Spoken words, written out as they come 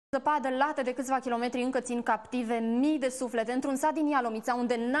Zăpadă lată de câțiva kilometri încă țin captive mii de suflete într-un sat din Ialomita,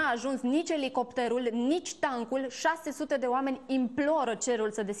 unde n-a ajuns nici elicopterul, nici tancul. 600 de oameni imploră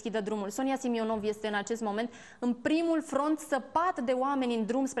cerul să deschidă drumul. Sonia Simionov este în acest moment în primul front, săpat de oameni în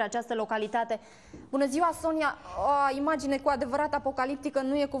drum spre această localitate. Bună ziua, Sonia! O imagine cu adevărat apocaliptică,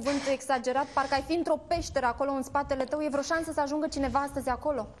 nu e cuvânt exagerat. Parcă ai fi într-o peșteră acolo în spatele tău. E vreo șansă să ajungă cineva astăzi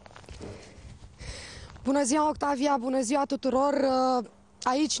acolo? Bună ziua, Octavia! Bună ziua tuturor!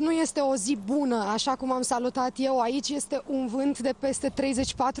 Aici nu este o zi bună, așa cum am salutat eu. Aici este un vânt de peste 30-40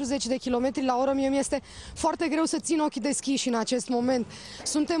 de kilometri la oră. Mie mi-este foarte greu să țin ochii deschiși în acest moment.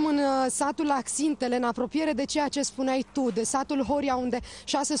 Suntem în satul Axintele, în apropiere de ceea ce spuneai tu, de satul Horia, unde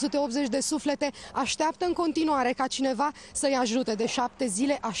 680 de suflete așteaptă în continuare ca cineva să-i ajute. De 7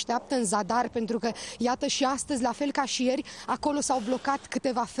 zile așteaptă în zadar, pentru că, iată, și astăzi, la fel ca și ieri, acolo s-au blocat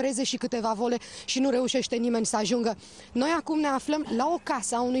câteva freze și câteva vole și nu reușește nimeni să ajungă. Noi acum ne aflăm la o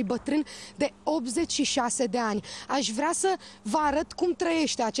casa unui bătrân de 86 de ani. Aș vrea să vă arăt cum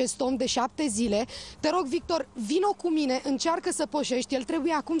trăiește acest om de 7 zile. Te rog, Victor, vino cu mine, încearcă să poșești. El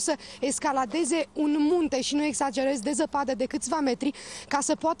trebuie acum să escaladeze un munte și nu exagerez, de zăpadă de câțiva metri, ca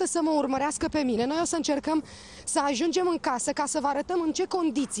să poată să mă urmărească pe mine. Noi o să încercăm să ajungem în casă ca să vă arătăm în ce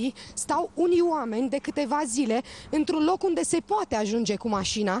condiții stau unii oameni de câteva zile într-un loc unde se poate ajunge cu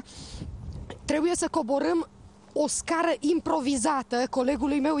mașina. Trebuie să coborâm o scară improvizată.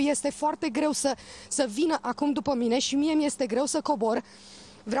 Colegului meu este foarte greu să vină acum după mine și mie mi-este greu să cobor.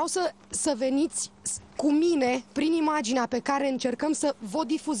 Vreau să veniți cu mine prin imaginea pe care încercăm să vă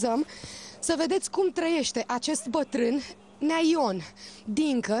difuzăm, să vedeți cum trăiește acest bătrân, Nea Ion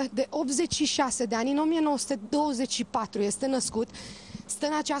Dincă, de 86 de ani, în 1924 este născut, stă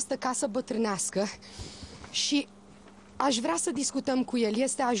în această casă bătrânească și aș vrea să discutăm cu el.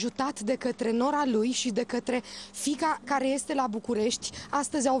 Este ajutat de către nora lui și de către fiica care este la București.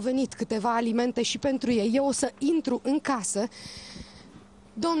 Astăzi au venit câteva alimente și pentru ei. Eu o să intru în casă.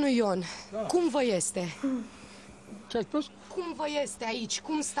 Domnul Ion, da. Cum vă este? Ce ai spus? Cum vă este aici?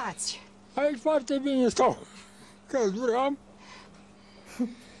 Cum stați? Aici foarte bine stau. Căldură am.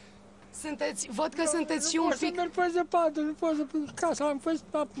 Văd că sunteți și un pic... Nu pot să merg pe zăpadă, nu pot să... Casa am fost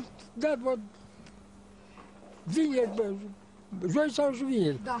dat vineri, joi sau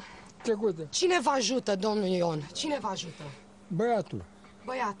vineri. Da. Trecută. Cine vă ajută, domnul Ion? Cine vă ajută? Băiatul.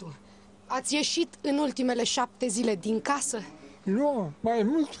 Băiatul. Ați ieșit în ultimele 7 zile din casă? Nu, mai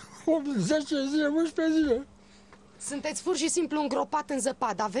mult, 10 zile, 11 zile. Sunteți pur și simplu îngropat în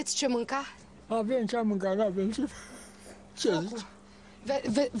zăpadă. Aveți ce mânca? Avem ce mânca, nu avem ce... Ce zici?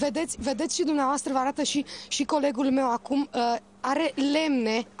 Vedeți și dumneavoastră, vă arată și colegul meu acum, are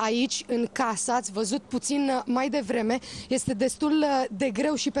lemne aici în casă, ați văzut puțin mai devreme, este destul de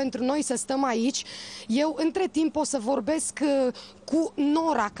greu și pentru noi să stăm aici. Eu între timp o să vorbesc cu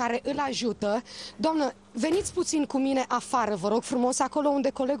nora care îl ajută. Doamnă, veniți puțin cu mine afară, vă rog frumos, acolo unde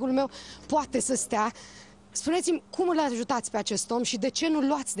colegul meu poate să stea. Spuneți-mi cum îl ajutați pe acest om și de ce nu-l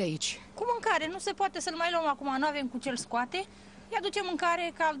luați de aici? Cu mâncare, nu se poate să-l mai luăm acum, nu avem cu ce-l scoate. Îi aducem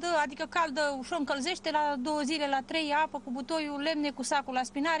mâncare caldă, adică caldă, ușor încălzește, la 2 zile, la 3, apă cu butoiul, lemne cu sacul la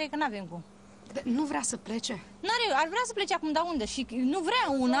spinare, că n-avem cum. Nu vrea să plece? Ar vrea să plece acum, dar unde? Și nu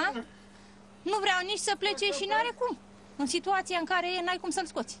vrea una, nu vrea nici să plece și n-are cum. În situația în care e, n-ai cum să-l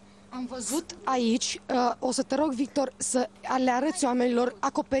scoți. Am văzut aici, o să te rog, Victor, să le arăți oamenilor,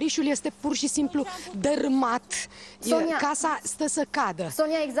 acoperișul este pur și simplu dărâmat. Sonia, casa stă să cadă.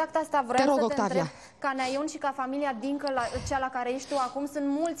 Sonia, exact asta vreau să te întreb. Ca Nea Ion și ca familia Dincă, cea la care ești tu acum, sunt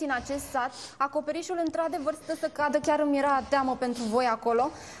mulți în acest sat. Acoperișul într-adevăr stă să cadă, chiar îmi era teamă pentru voi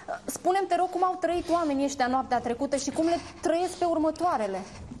acolo. Spune-mi, te rog, cum au trăit oamenii ăștia noaptea trecută și cum le trăiesc pe următoarele?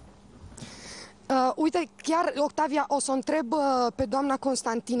 Uite, chiar, Octavia, o să o întreb pe doamna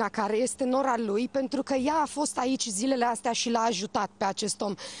Constantina, care este nora lui, pentru că ea a fost aici zilele astea și l-a ajutat pe acest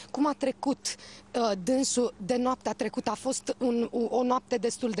om. Cum a trecut dânsul de noaptea trecută? A fost o noapte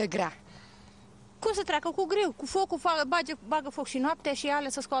destul de grea. Cum să treacă? Cu greu, cu focul, bagă foc și noaptea și ale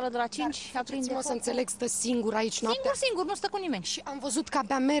să scoală de la 5, aprinde să înțeleg, stă singur aici noaptea? Singur, nu stă cu nimeni. Și am văzut că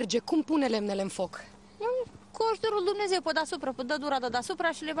abia merge. Cum pune lemnele în foc? Cu ajutorul Dumnezeu pe deasupra, pe dădura de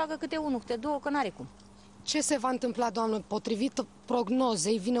deasupra și le bagă câte unul, câte două, că n-are cum. Ce se va întâmpla, doamnă? Potrivit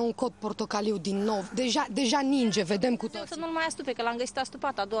prognozei, vine un cod portocaliu din nou. Deja ninge, vedem cu toții. Să nu-l mai astupe, că l-am găsit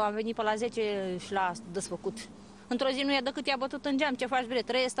astupat. A doua am venit pe la 10 și l-a desfăcut. Într-o zi nu e decât i-a bătut în geam. Ce faci, bre?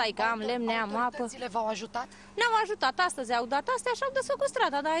 Trăie, stai, că am lemne, am apă. Autoritățile v-au ajutat? Ne-au ajutat. Astăzi au dat astea și au desfăcut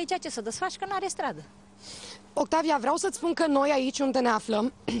strada. Dar aici ce să desfaci, că n-are stradă. Octavia, vreau să-ți spun că noi aici unde ne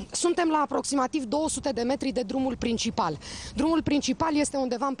aflăm suntem la aproximativ 200 de metri de drumul principal. Drumul principal este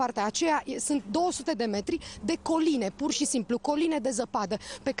undeva în partea aceea, sunt 200 de metri de coline, pur și simplu, coline de zăpadă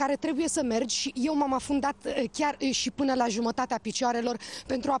pe care trebuie să mergi și eu m-am afundat chiar și până la jumătatea picioarelor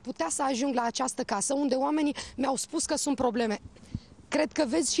pentru a putea să ajung la această casă unde oamenii mi-au spus că sunt probleme. Cred că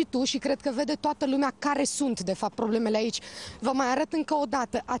vezi și tu și cred că vede toată lumea care sunt de fapt problemele aici. Vă mai arăt încă o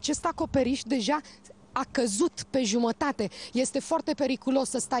dată, acest acoperiș deja a căzut pe jumătate. Este foarte periculos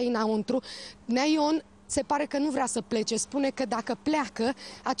să stai înăuntru. Nea Ion se pare că nu vrea să plece. Spune că dacă pleacă,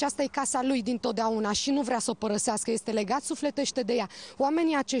 aceasta e casa lui dintotdeauna și nu vrea să o părăsească. Este legat, sufletește de ea.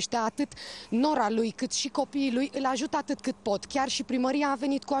 Oamenii aceștia, atât nora lui, cât și copiii lui, îl ajută atât cât pot. Chiar și primăria a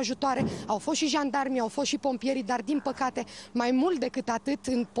venit cu ajutoare. Au fost și jandarmii, au fost și pompierii, dar din păcate, mai mult decât atât,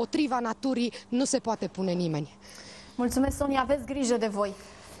 împotriva naturii, nu se poate pune nimeni. Mulțumesc, Sonia, aveți grijă de voi.